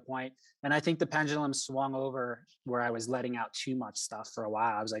gotten to a point, and I think the pendulum swung over where I was letting out too much stuff for a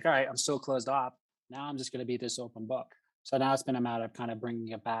while. I was like, all right, I'm so closed off. Now I'm just going to be this open book. So now it's been a matter of kind of bringing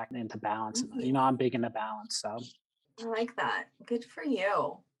it back into balance. I'm big into balance. So I like that. Good for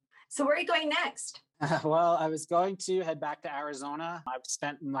you. So where are you going next? Well, I was going to head back to Arizona. I've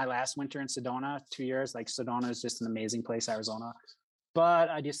spent my last winter in Sedona, 2 years. Like, Sedona is just an amazing place, Arizona. But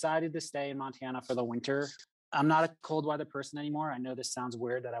I decided to stay in Montana for the winter. I'm not a cold weather person anymore. I know this sounds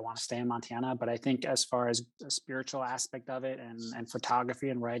weird that I want to stay in Montana, but I think as far as the spiritual aspect of it and photography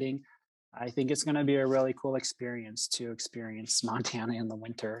and writing, I think it's going to be a really cool experience to experience Montana in the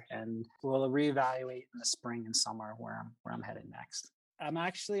winter, and we'll reevaluate in the spring and summer where I'm headed next. I'm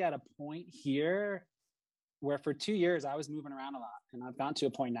actually at a point here where for 2 years I was moving around a lot, and I've gotten to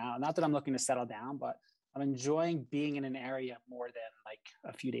a point now, not that I'm looking to settle down, but I'm enjoying being in an area more than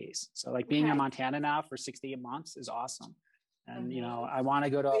like a few days. So like being in Montana now for 6 to 8 months is awesome. And, I want to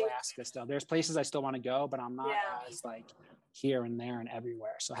go to Alaska still. There's places I still want to go, but I'm not as like here and there and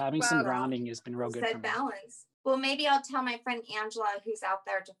everywhere. So having some grounding has been real good for me. Balance. Well, maybe I'll tell my friend Angela, who's out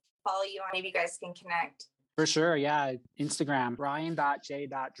there, to follow you, and maybe you guys can connect. For sure. Yeah. Instagram,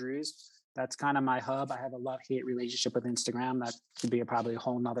 ryan.j.drews. That's kind of my hub. I have a love-hate relationship with Instagram. That could be probably a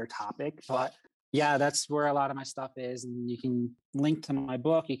whole nother topic, but yeah, that's where a lot of my stuff is. And you can link to my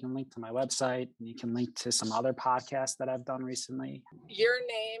book, you can link to my website, and you can link to some other podcasts that I've done recently. Your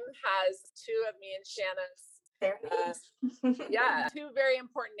name has two of me and Shanna's two very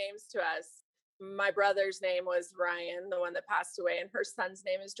important names to us. My brother's name was Ryan, the one that passed away, and her son's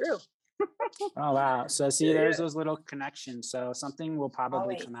name is Drew. Oh wow. So see, there's those little connections. So something will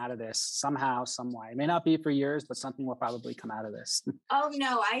probably Always. come out of this somehow, some way. It may not be for years, but something will probably come out of this. Oh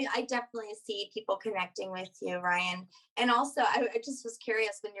no, I definitely see people connecting with you, Ryan. And also, I just was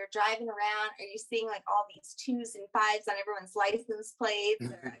curious when you're driving around, are you seeing like all these 2s and 5s on everyone's license plates?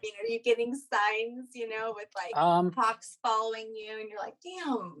 Or, I mean, are you getting signs, with like hawks following you, and you're like,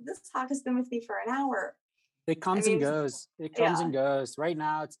 damn, this hawk has been with me for an hour. It comes and goes. It comes Yeah. and goes. Right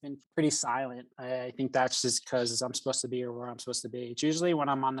now, it's been pretty silent. I think that's just because I'm supposed to be where I'm supposed to be. It's usually when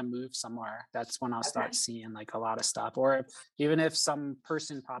I'm on the move somewhere. That's when I'll start Okay. seeing like a lot of stuff. Or even if some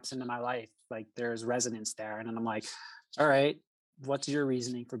person pops into my life, like there's resonance there, and then I'm like, all right, what's your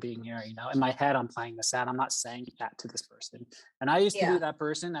reasoning for being here? In my head, I'm playing this out. I'm not saying that to this person. And I used to be Yeah. that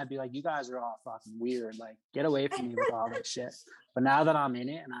person. I'd be like, you guys are all fucking weird. Like, get away from me with all this shit. But now that I'm in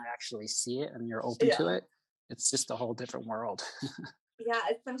it and I actually see it and you're open to Yeah. it, it's just a whole different world. Yeah,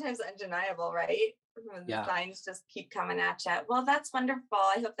 it's sometimes undeniable, right? When the Yeah. signs just keep coming at you. Well, that's wonderful.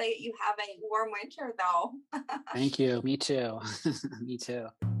 I hope that you have a warm winter, though. Thank you. Me too. Me too.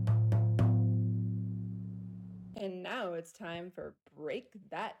 And now it's time for Break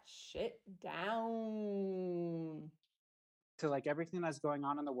That Shit Down. To like everything that's going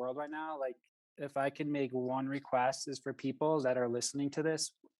on in the world right now, like if I can make one request is for people that are listening to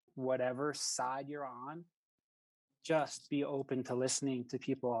this, whatever side you're on, just be open to listening to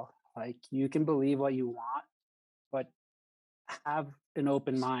people. Like you can believe what you want, but have an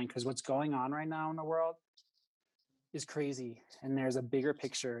open mind because what's going on right now in the world is crazy. And there's a bigger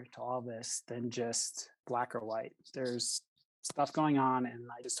picture to all this than just black or white. There's stuff going on, and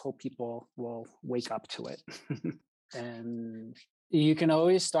I just hope people will wake up to it. And you can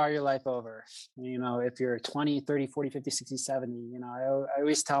always start your life over. If you're 20, 30, 40, 50, 60, 70, I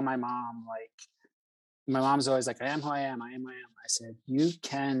always tell my mom, like, my mom's always like, I am who I am. I am who I am. I said, you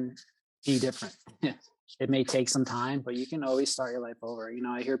can be different. It may take some time, but you can always start your life over.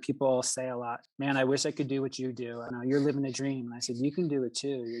 I hear people say a lot, man, I wish I could do what you do. I know you're living a dream. And I said, you can do it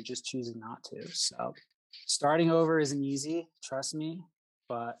too. You're just choosing not to. So starting over isn't easy, trust me,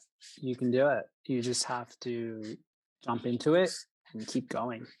 but you can do it. You just have to jump into it and keep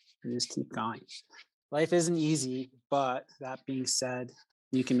going. And just keep going. Life isn't easy, but that being said,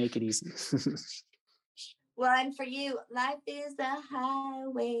 you can make it easy. Well, and for you, life is a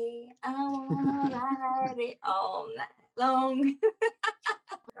highway. I want to ride it all night long.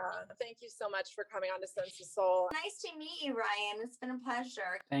 Thank you so much for coming on to Sense of Soul. Nice to meet you, Ryan. It's been a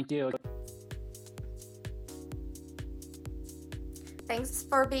pleasure. Thank you. Thanks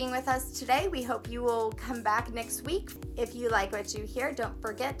for being with us today. We hope you will come back next week. If you like what you hear, don't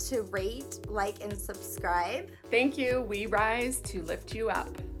forget to rate, like, and subscribe. Thank you. We rise to lift you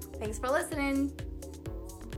up. Thanks for listening.